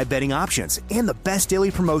 live betting options, and the best daily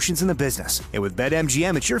promotions in the business. And with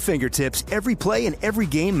BetMGM at your fingertips, every play and every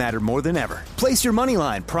game matter more than ever. Place your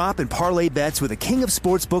moneyline, prop, and parlay bets with the king of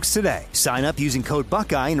sportsbooks today. Sign up using code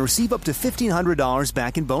Buckeye and receive up to $1,500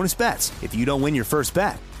 back in bonus bets if you don't win your first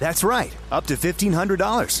bet. That's right, up to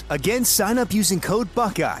 $1,500. Again, sign up using code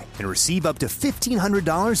Buckeye and receive up to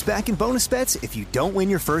 $1,500 back in bonus bets if you don't win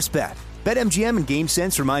your first bet. BetMGM and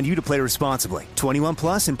GameSense remind you to play responsibly. 21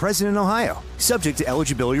 plus and present in Ohio. Subject to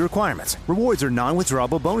eligibility requirements. Rewards are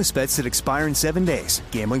non-withdrawable bonus bets that expire in 7 days.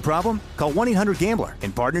 Gambling problem? Call 1-800-GAMBLER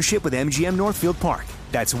in partnership with MGM Northfield Park.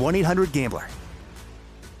 That's 1-800-GAMBLER.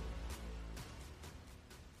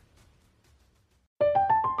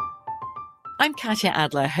 I'm Katya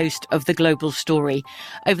Adler, host of The Global Story.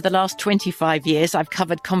 Over the last 25 years, I've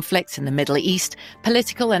covered conflicts in the Middle East,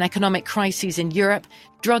 political and economic crises in Europe,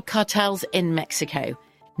 drug cartels in Mexico.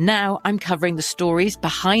 Now I'm covering the stories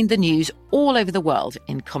behind the news all over the world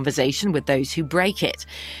in conversation with those who break it.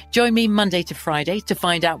 Join me Monday to Friday to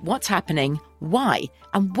find out what's happening, why,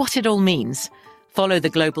 and what it all means. Follow The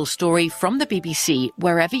Global Story from the BBC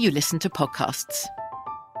wherever you listen to podcasts.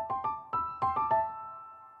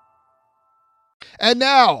 And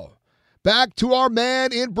now, back to our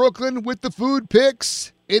man in Brooklyn with the food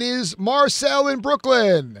picks. It is Marcel in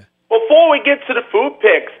Brooklyn. Before we get to the food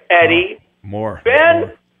picks, Eddie,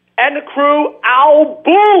 Ben and the crew,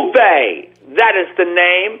 Altuve, that is the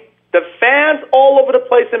name. The fans all over the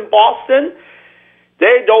place in Boston,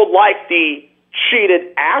 they don't like the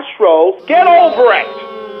cheated Astros. Get over it.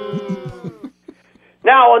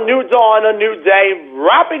 Now, a new dawn, a new day,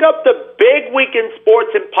 wrapping up the big week in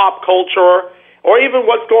sports and pop culture, or even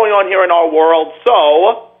what's going on here in our world.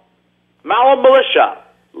 So, Maller Militia,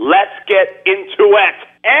 let's get into it.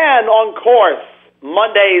 And on course,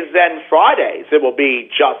 Mondays and Fridays, it will be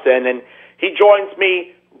Justin, and he joins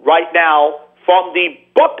me right now from the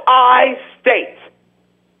Buckeye State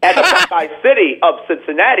at the Buckeye City of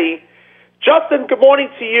Cincinnati. Justin, good morning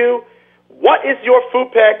to you. What is your food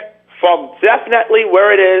pick from definitely where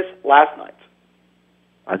it is last night?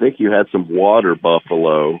 I think you had some water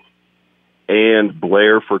buffalo and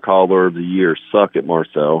Blair for Caller of the Year. Suck it,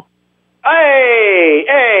 Marcel. Hey.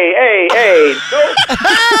 No.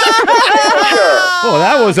 Oh,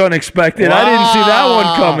 that was unexpected. I didn't see that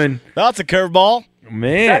one coming. That's a curveball.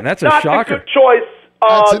 Man, that's a not shocker. a good choice,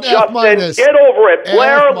 That's an Justin. F-minus. Get over it.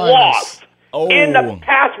 Blair F-minus. lost in the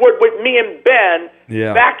password with me and Ben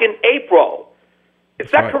Yeah. back in April. Is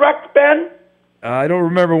that right. correct, Ben? I don't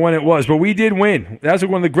remember when it was, but we did win. That was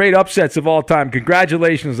one of the great upsets of all time.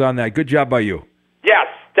 Congratulations on that. Good job by you. Yes,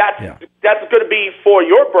 that's going to be for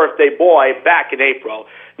your birthday boy back in April.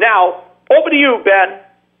 Now, over to you, Ben.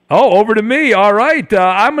 Oh, over to me. All right.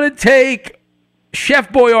 I'm going to take Chef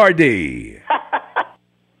Boyardee.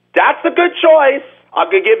 That's a good choice. I'm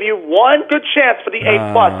going to give you one good chance for the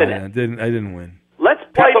A+ in it. I didn't win. Let's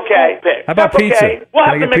play food pick. How about That's pizza? Okay. We'll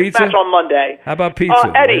Can have I the get mixed pizza? match on Monday. How about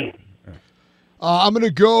pizza? Eddie. I'm going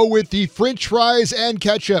to go with the French fries and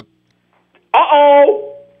ketchup. Uh-oh.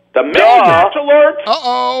 The mixed match alert.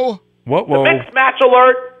 Uh-oh. Whoa. The mixed match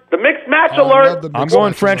alert. The mixed match alert. I'm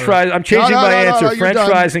going French fries. I'm changing my answer. you're French done.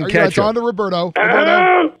 fries and It's on ketchup. to Roberto.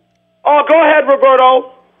 Oh, go ahead,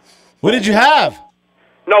 Roberto. What did you have?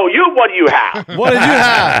 No, what do you have? What did you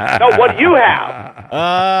have? No, what do you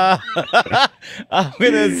have? I'm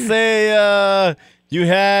gonna say you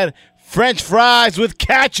had French fries with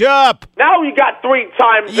ketchup. Now you got 3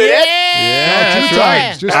 times Yeah. Yeah, two that's times.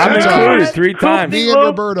 right. Just I'm two included times. 3 times. Me and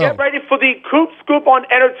Roberto. Get ready for the Coop Scoop on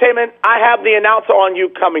Entertainment. I have the announcer on you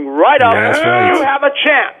coming right up. Yeah, that's right. You have a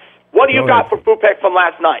chance. What do you Go got ahead. for food pick from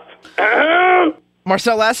last night?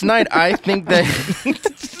 Marcel, last night I think that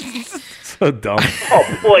So dumb.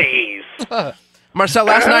 Oh, please. Marcel,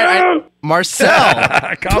 last night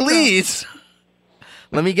Marcel, Calm please.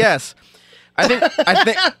 Let me guess.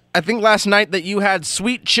 I think last night that you had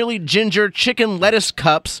sweet chili ginger chicken lettuce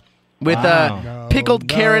cups with pickled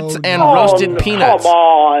carrots and roasted peanuts. Come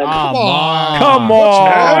on. Come What's wrong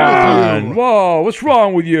with on. you? Whoa, what's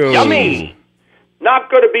wrong with you? Yummy.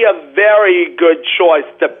 Not going to be a very good choice.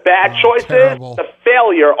 The bad choice terrible. is the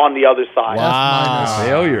failure on the other side. F-minus.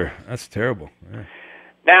 Failure. That's terrible. Yeah.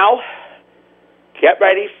 Now, get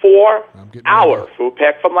ready for getting our ready. food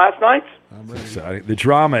pick from last night. I'm ready. Exciting. The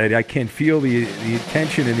drama, Eddie, I can feel the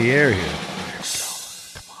tension in the air here.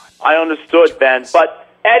 I understood, Ben. But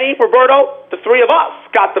Eddie, Roberto, the 3 of us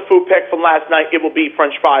got the food pick from last night. It will be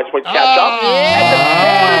French fries with ketchup. And the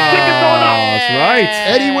score is tickets on up. That's right.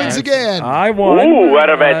 Eddie wins again. I won. Ooh, I had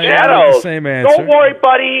Ravagettos. the same answer. Don't worry,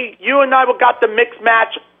 buddy. You and I will got the mixed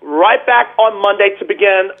match right back on Monday to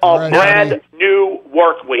begin a All right, brand Eddie. new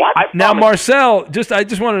work week. I Now, promise. Marcel, I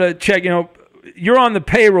just wanted to check. You're on the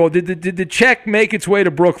payroll. Did the check make its way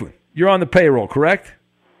to Brooklyn? You're on the payroll, correct?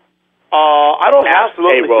 I don't have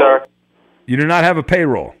payroll. Sir. You do not have a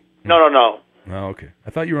payroll. No. Oh, okay. I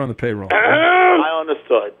thought you were on the payroll. I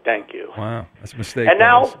understood. Thank you. Wow, that's a mistake. And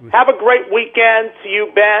now, have a great weekend to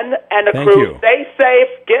you, Ben, and the Thank crew. you. Stay safe,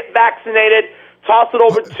 get vaccinated. Toss it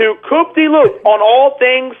over to Coop de Loop on all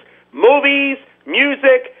things movies,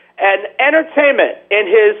 music, and entertainment in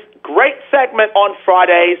his great segment on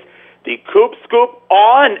Fridays, the Coop Scoop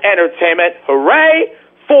on Entertainment. Hooray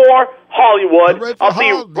for Hollywood. Hooray for I'll see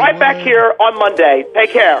you right back here on Monday.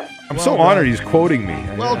 Take care. I'm so honored he's quoting me.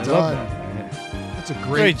 Well I love done. that. That's a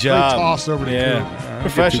Great job. toss over to Yeah. Coop. I don't get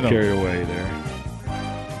Professional. too carried away there.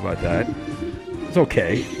 How about that? It's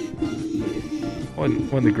okay.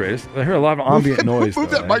 Wasn't the greatest. I heard a lot of ambient noise.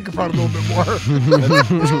 Move though, that microphone a little bit more.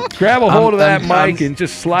 Just grab a hold of that mic and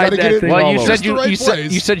just slide Gotta get that it- thing Well, all you over. said Just the right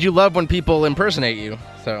place. you said you love when people impersonate you.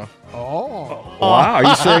 So Oh. Wow, are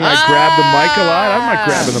you saying I grab the mic a lot? I'm not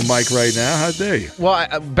grabbing the mic right now. How dare you? well,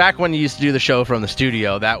 back when you used to do the show from the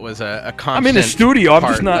studio, that was a constant. I'm in the studio. I'm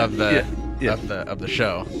part just not of the yeah. of the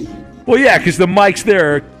show. Well, yeah, because the mic's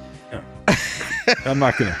there. I'm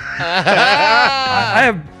not gonna. I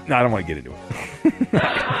have. No, I don't want to get into it.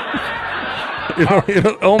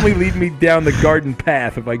 It'll only lead me down the garden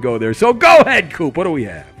path if I go there. So go ahead, Coop. What do we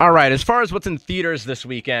have? All right, as far as what's in theaters this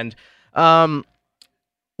weekend,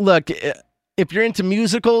 look, if you're into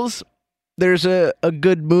musicals, there's a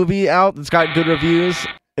good movie out that's got good reviews.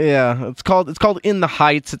 Yeah, it's called In the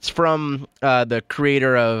Heights. It's from the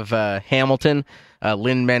creator of Hamilton,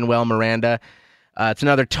 Lin-Manuel Miranda. It's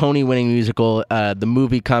another Tony-winning musical. The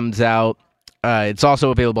movie comes out. It's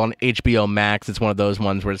also available on HBO Max. It's one of those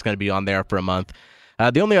ones where it's going to be on there for a month.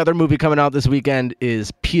 The only other movie coming out this weekend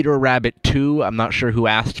is Peter Rabbit 2. I'm not sure who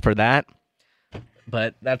asked for that,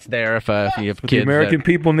 but that's there if you have What kids. the American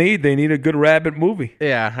people need. They need a good rabbit movie.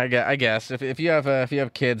 Yeah, I guess if you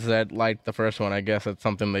have kids that like the first one, I guess that's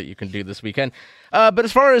something that you can do this weekend. But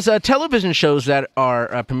as far as television shows that are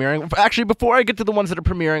premiering, actually, before I get to the ones that are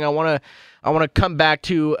premiering, I want to come back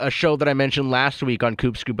to a show that I mentioned last week on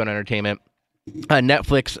Coop Scoop on Entertainment.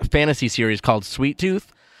 Netflix fantasy series called Sweet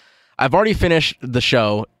Tooth. I've already finished the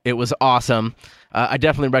show. It was awesome. I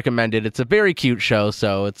definitely recommend it. It's a very cute show,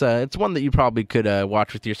 so it's one that you probably could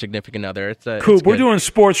watch with your significant other. Coop, we're doing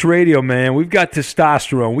sports radio, man. We've got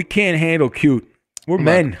testosterone. We can't handle cute. We're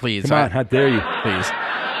men. Please, come on. How dare you? Please.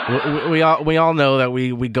 We all know that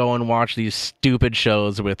we go and watch these stupid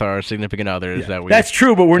shows with our significant others. That's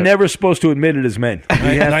true, but we're never supposed to admit it as men.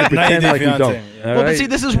 We have to pretend like we don't. But see,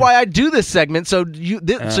 this is why I do this segment, so you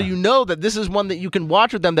know that this is one that you can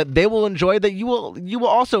watch with them that they will enjoy, that you will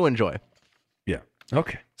also enjoy. Yeah.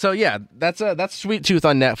 Okay. So yeah, that's Sweet Tooth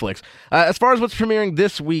on Netflix. As far as what's premiering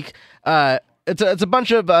this week, it's a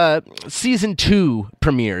bunch of season 2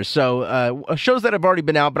 premieres. So shows that have already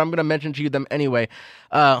been out, but I'm going to mention to you them anyway.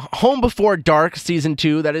 Home Before Dark season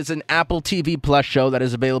 2. That is an Apple TV Plus show that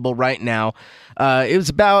is available right now. It was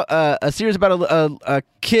about a series about a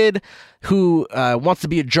kid who wants to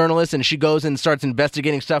be a journalist, and she goes and starts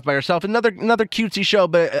investigating stuff by herself. Another cutesy show,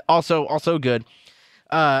 but also good.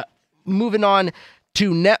 Moving on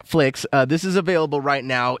to Netflix. This is available right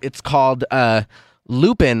now. It's called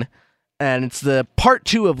Lupin. And it's the part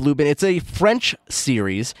 2 of Lupin. It's a French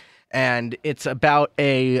series, and it's about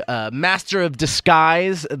a master of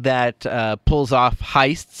disguise that pulls off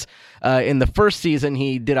heists. In the first season,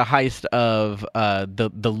 he did a heist of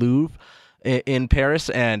the Louvre in Paris,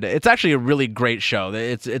 and it's actually a really great show.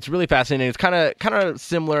 It's really fascinating. It's kind of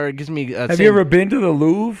similar. It gives me. Have you ever been to the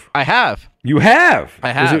Louvre? I have. You have.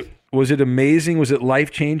 I have. Was it amazing? Was it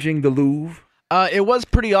life-changing? The Louvre. It was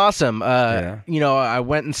pretty awesome. I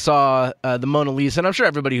went and saw the Mona Lisa, and I'm sure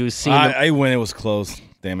everybody who's seen it. I went. It was closed.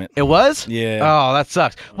 Damn it. It was? Yeah. Oh, that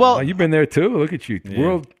sucks. Well, you've been there too. Look at you,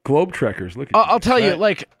 World Globe Trekkers. Look at you. I'll tell you,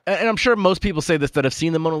 and I'm sure most people say this that have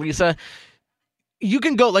seen the Mona Lisa. You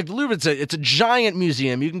can go, the Louvre, it's a giant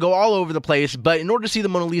museum. You can go all over the place, but in order to see the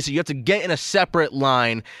Mona Lisa, you have to get in a separate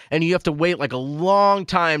line, and you have to wait a long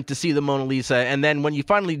time to see the Mona Lisa. And then when you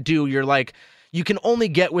finally do, you're you can only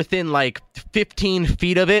get within 15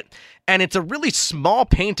 feet of it, and it's a really small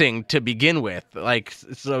painting to begin with.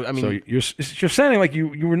 So you're saying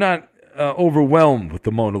you were not overwhelmed with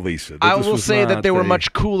the Mona Lisa. I will say that there were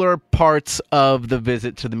much cooler parts of the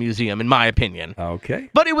visit to the museum, in my opinion. Okay,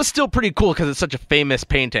 but it was still pretty cool because it's such a famous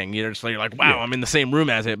painting. You're like, wow, I'm in the same room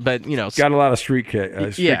as it. But it's got a lot of street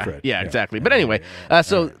cred. Yeah, exactly. But anyway,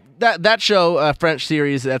 so that show, French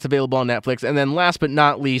series, that's available on Netflix, and then last but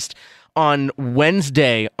not least, on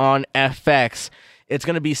Wednesday on FX, it's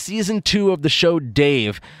going to be season 2 of the show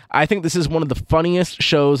Dave. I think this is one of the funniest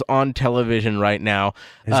shows on television right now.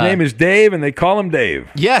 His name is Dave, and they call him Dave.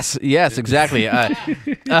 Yes, exactly.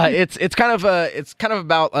 It's kind of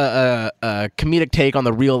about a comedic take on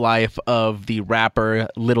the real life of the rapper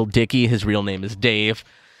Little Dicky. His real name is Dave.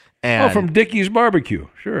 And from Dickie's Barbecue.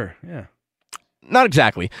 Sure, yeah. Not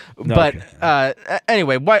exactly, but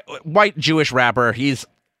anyway, white Jewish rapper. He's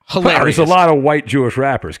hilarious. There's a lot of white Jewish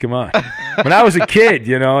rappers. Come on. When I was a kid,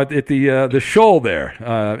 at the shoal there,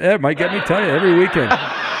 it might get me tell you every weekend.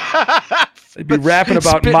 They'd be rapping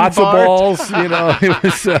about matzo balls.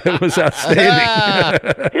 It was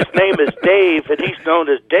outstanding. His name is Dave, and he's known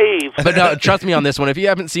as Dave. But no, trust me on this one. If you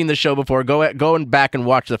haven't seen the show before, go back and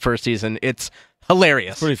watch the first season. It's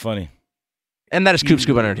hilarious. Pretty funny. And that is Coop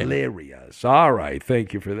Scoop Entertainment. Hilarious. All right.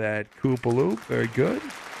 Thank you for that, Koopaloop. Very good.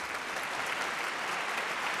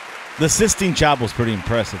 The Sistine Chapel was pretty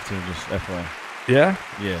impressive, too, just FYI. Yeah?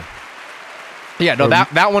 Yeah. Yeah, no,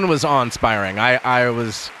 that one was awe-inspiring. I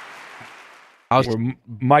was Where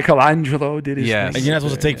Michelangelo did his thing. And you're not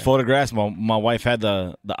supposed to take photographs. My wife had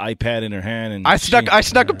the iPad in her hand. And I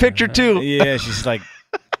snuck a picture, too. Yeah, she's like...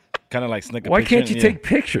 Kind of like snuck a Why picture. Can't you take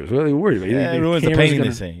pictures? What are they worried about? Yeah, it ruins the painting,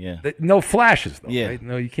 they say. Yeah. No flashes, though, yeah. right?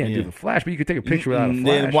 No, you can't do the flash, but you can take a picture without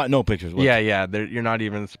a flash. No pictures. Yeah. You're not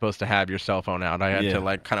even supposed to have your cell phone out. I had to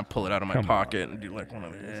kind of pull it out of my pocket and do one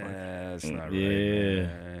of these. Yeah, that's not right. Yeah.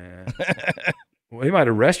 Well, they might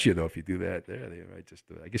arrest you though if you do that. There, they might just.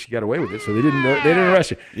 I guess you got away with it, so they didn't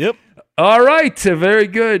arrest you. Yep. All right, very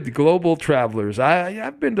good. Global travelers.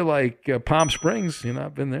 I've been to Palm Springs.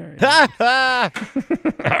 I've been there. All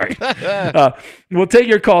right. We'll take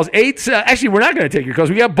your calls. Actually, we're not going to take your calls.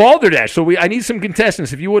 We got Balderdash, so I need some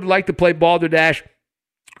contestants. If you would like to play Balderdash,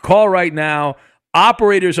 call right now.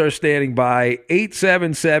 Operators are standing by.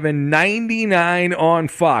 877-99 on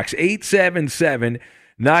Fox.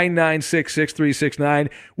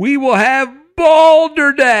 877-996-6369. We will have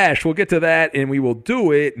Balderdash. We'll get to that, and we will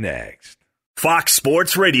do it next. Fox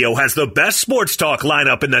Sports Radio has the best sports talk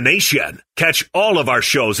lineup in the nation. Catch all of our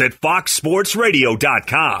shows at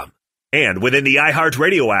foxsportsradio.com. And within the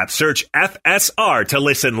iHeartRadio app, search FSR to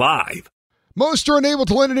listen live. Most are unable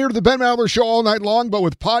to lend an ear to the Ben Maller Show all night long, but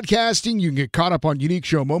with podcasting, you can get caught up on unique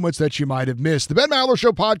show moments that you might have missed. The Ben Maller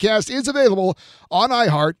Show podcast is available on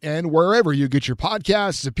iHeart and wherever you get your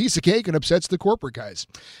podcasts. It's a piece of cake and upsets the corporate guys.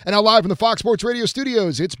 And now live from the Fox Sports Radio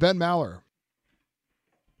studios, it's Ben Maller.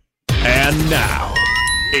 And now,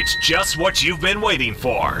 it's just what you've been waiting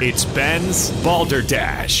for. It's Ben's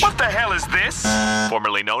Balderdash. What the hell is this?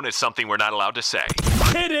 Formerly known as something we're not allowed to say.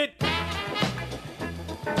 Hit it!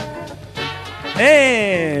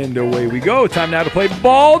 And away we go. Time now to play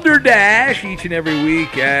Balderdash each and every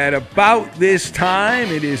week at about this time.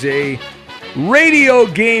 It is a radio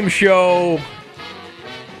game show.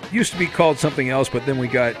 Used to be called something else, but then we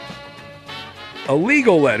got a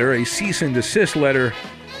legal letter, a cease and desist letter.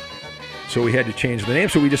 So we had to change the name,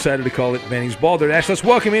 so we decided to call it Benny's Balderdash. Let's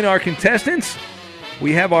welcome in our contestants.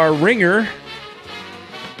 We have our ringer,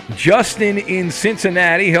 Justin in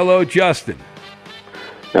Cincinnati. Hello, Justin.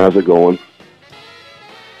 How's it going?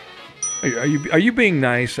 Are you being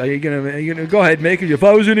nice? Are you gonna go ahead, make it? If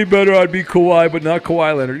I was any better, I'd be Kawhi, but not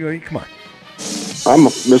Kawhi Leonard. Come on. I'm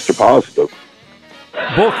Mr. Positive.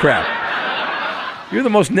 Bull crap. You're the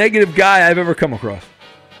most negative guy I've ever come across.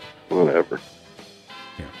 Whatever.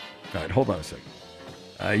 Yeah. All right, hold on a second.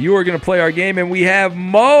 You are going to play our game, and we have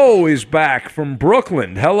Mo is back from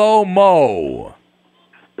Brooklyn. Hello, Mo.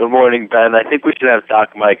 Good morning, Ben. I think we should have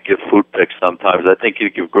Doc Mike give food picks sometimes. I think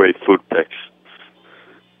he'd give great food picks.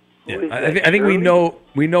 Yeah, I think we know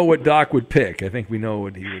what Doc would pick. I think we know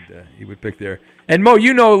what he would pick there. And Mo,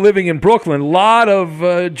 living in Brooklyn, a lot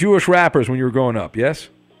of Jewish rappers when you were growing up. Yes.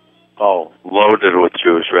 Oh, loaded with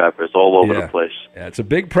Jewish rappers all over the place. Yeah, it's a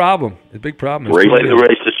big problem. It's a big problem. Play the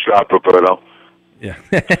racist drop, Roberto. Yeah.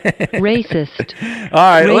 Racist. All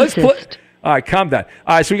right, Racist. let's play. All right, calm down.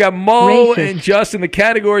 All right, so we got Mo and Justin. The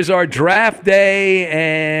categories are draft day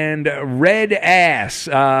and red ass.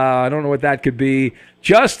 I don't know what that could be.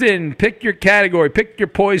 Justin, pick your category. Pick your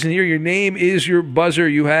poison here. Your name is your buzzer.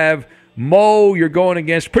 You have Mo you're going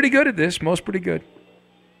against. Pretty good at this. Mo's pretty good.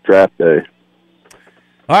 Draft day.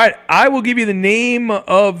 All right, I will give you the name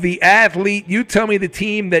of the athlete. You tell me the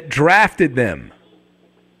team that drafted them.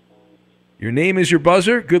 Your name is your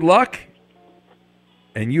buzzer. Good luck.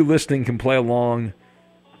 And you listening can play along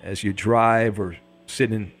as you drive or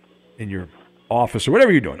sit in your office or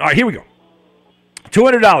whatever you're doing. All right, here we go.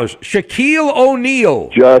 $200. Shaquille O'Neal.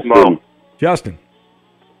 Justin. Justin.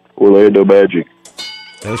 Orlando Magic.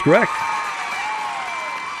 That is correct.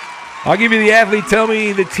 I'll give you the athlete. Tell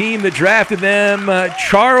me the team that drafted them.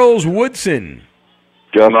 Charles Woodson.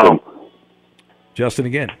 Justin. Justin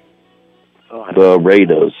again. The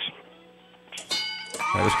Raiders.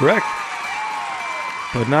 That is correct.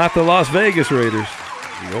 But not the Las Vegas Raiders.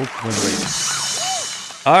 The Oakland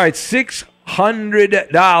Raiders. All right,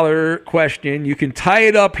 $600 question. You can tie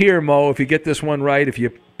it up here, Mo, if you get this one right, if you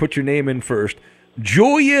put your name in first.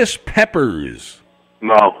 Julius Peppers.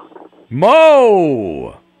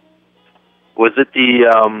 Mo. Was it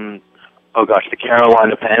the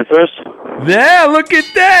Carolina Panthers? Yeah, look at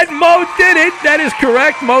that. Mo did it. That is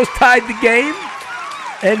correct. Mo's tied the game.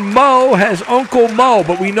 And Mo has Uncle Mo,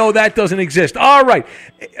 but we know that doesn't exist. All right.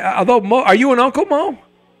 Although, Mo, are you an Uncle Mo?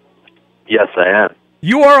 Yes, I am.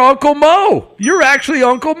 You are Uncle Mo. You're actually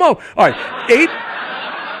Uncle Mo. All right.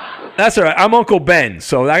 That's all right. I'm Uncle Ben,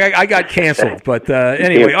 so I got canceled. But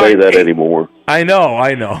anyway. You can't say that anymore. I know.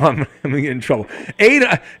 I'm in trouble.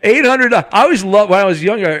 $800. I always loved, when I was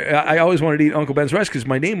younger, I always wanted to eat Uncle Ben's rice because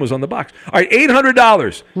my name was on the box. All right,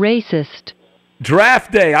 $800. Racist.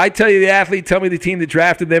 Draft day. I tell you the athlete, tell me the team that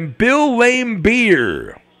drafted them. Bill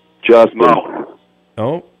Laimbeer. Justin.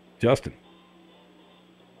 Oh, Justin.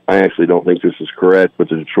 I actually don't think this is correct, but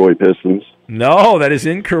the Detroit Pistons. No, that is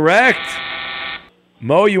incorrect.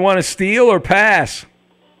 Mo, you want to steal or pass?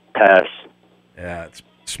 Pass. Yeah, it's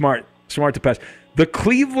smart to pass. The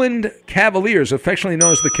Cleveland Cavaliers, affectionately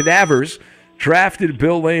known as the Cadavers, drafted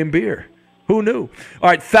Bill Laimbeer. Who knew? All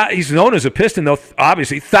right, he's known as a Piston, though,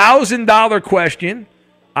 obviously. $1,000 question.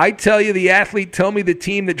 I tell you the athlete, tell me the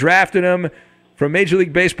team that drafted him from Major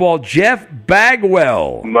League Baseball, Jeff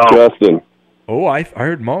Bagwell. Justin. Oh, I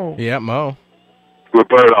heard Mo. Yeah, Mo.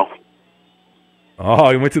 Roberto.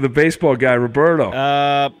 Oh, he went to the baseball guy,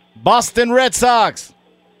 Roberto. Boston Red Sox.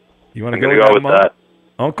 You want to go with Mo? that?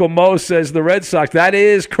 Uncle Mo says the Red Sox. That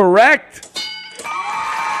is correct.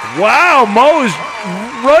 Wow, Mo's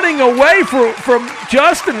running away from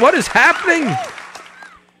Justin. What is happening?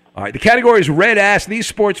 All right, the category is red ass. These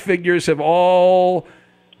sports figures have all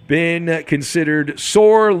been considered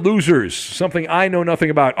sore losers, something I know nothing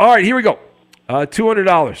about. All right, here we go.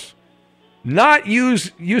 $200. Not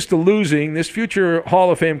used to losing, this future Hall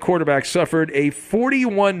of Fame quarterback suffered a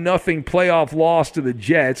 41-0 playoff loss to the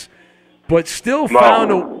Jets, but still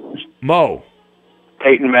found a... Mo.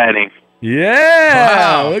 Peyton Manning.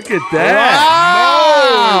 Yeah, look at that.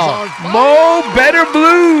 Mo Better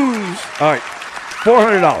Blues. All right,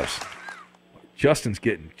 $400. Justin's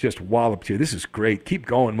getting just walloped here. This is great. Keep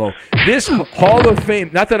going, Mo. This Hall of Fame,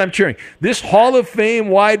 not that I'm cheering, this Hall of Fame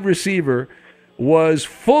wide receiver was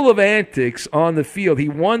full of antics on the field. He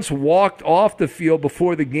once walked off the field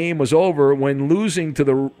before the game was over when losing to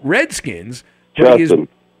the Redskins.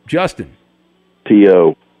 Justin.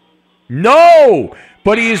 T.O. No,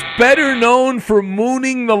 but he is better known for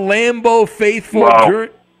mooning the Lambeau faithful.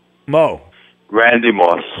 Mo. Randy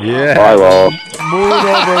Moss. Yeah. I lost. Moon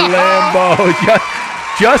over Lambeau.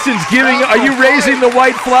 Justin's giving. Are you raising the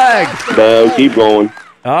white flag? No, keep going.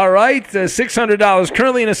 All right, $600.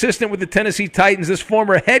 Currently an assistant with the Tennessee Titans, this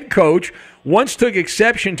former head coach once took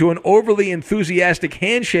exception to an overly enthusiastic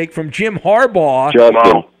handshake from Jim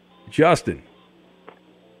Harbaugh. Justin.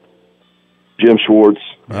 Jim Schwartz.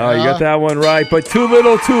 Oh, you got that one right, but too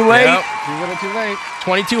little, too late. Yep, too little, too late.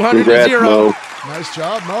 2,200 Congrats, to 0. Mo. Nice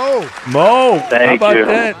job, Mo. How about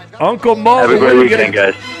that? Uncle Mo. Have a great weekend,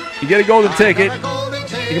 guys. You get a golden ticket.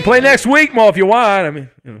 You can play next week, Mo, if you want. I mean,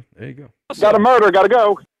 there you go. Got a murder, gotta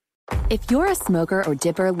go. If you're a smoker or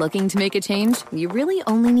dipper looking to make a change, you really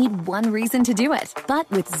only need one reason to do it. But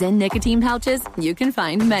with Zyn nicotine pouches, you can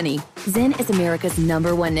find many. Zyn is America's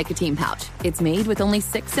 #1 nicotine pouch. It's made with only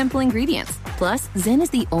 6 simple ingredients. Plus, Zyn is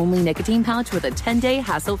the only nicotine pouch with a 10-day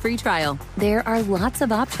hassle-free trial. There are lots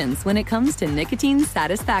of options when it comes to nicotine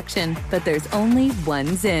satisfaction, but there's only one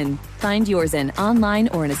Zyn. Find your Zyn online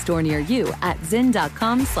or in a store near you at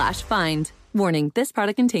zyn.com/find. Warning, this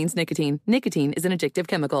product contains nicotine. Nicotine is an addictive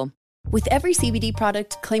chemical. With every CBD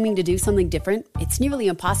product claiming to do something different, it's nearly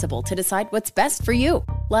impossible to decide what's best for you.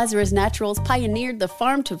 Lazarus Naturals pioneered the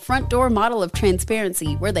farm-to-front-door model of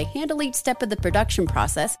transparency, where they handle each step of the production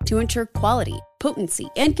process to ensure quality, potency,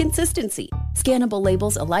 and consistency. Scannable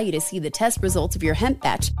labels allow you to see the test results of your hemp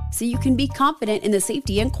batch, so you can be confident in the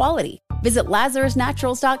safety and quality. Visit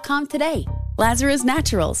LazarusNaturals.com today. Lazarus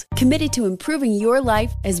Naturals, committed to improving your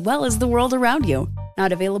life as well as the world around you.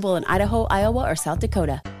 Not available in Idaho, Iowa, or South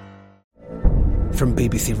Dakota. From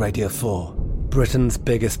BBC Radio 4, Britain's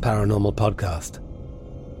biggest paranormal podcast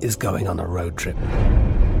is going on a road trip.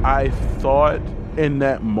 I thought in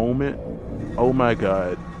that moment, oh my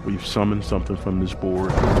God, we've summoned something from this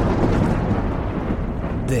board.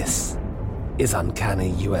 This is Uncanny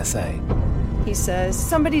USA. He says,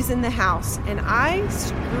 somebody's in the house, and I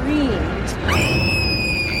screamed.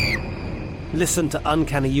 Listen to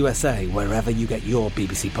Uncanny USA wherever you get your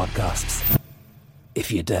BBC podcasts,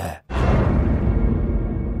 if you dare.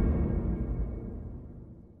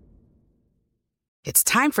 It's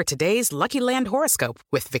time for today's Lucky Land horoscope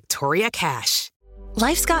with Victoria Cash.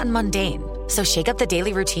 Life's gotten mundane, so shake up the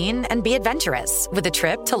daily routine and be adventurous with a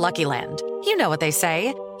trip to Lucky Land. You know what they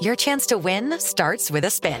say, your chance to win starts with a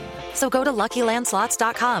spin. So go to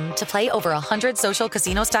LuckyLandSlots.com to play over 100 social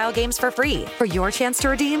casino-style games for free for your chance to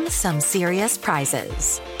redeem some serious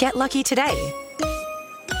prizes. Get lucky today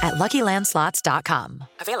at LuckyLandSlots.com.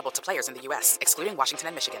 Available to players in the U.S., excluding Washington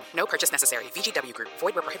and Michigan. No purchase necessary. VGW Group.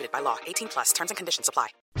 Void where prohibited by law. 18+. Terms and conditions apply.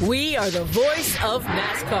 We are the voice of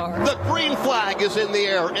NASCAR. The green flag is in the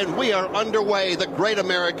air, and we are underway. The Great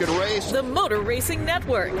American Race. The Motor Racing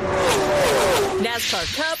Network.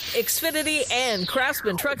 NASCAR Cup, Xfinity, and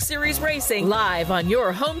Craftsman Truck Series Racing. Live on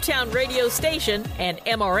your hometown radio station and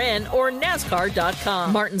MRN or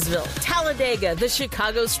NASCAR.com. Martinsville, Talladega, the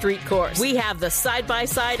Chicago Street Course. We have the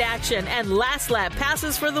side-by-side action and last lap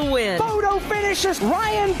passes for the win. Photo finishes.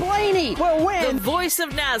 Ryan Blaney will win. The voice of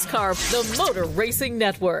NASCAR, the Motor Racing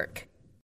Network.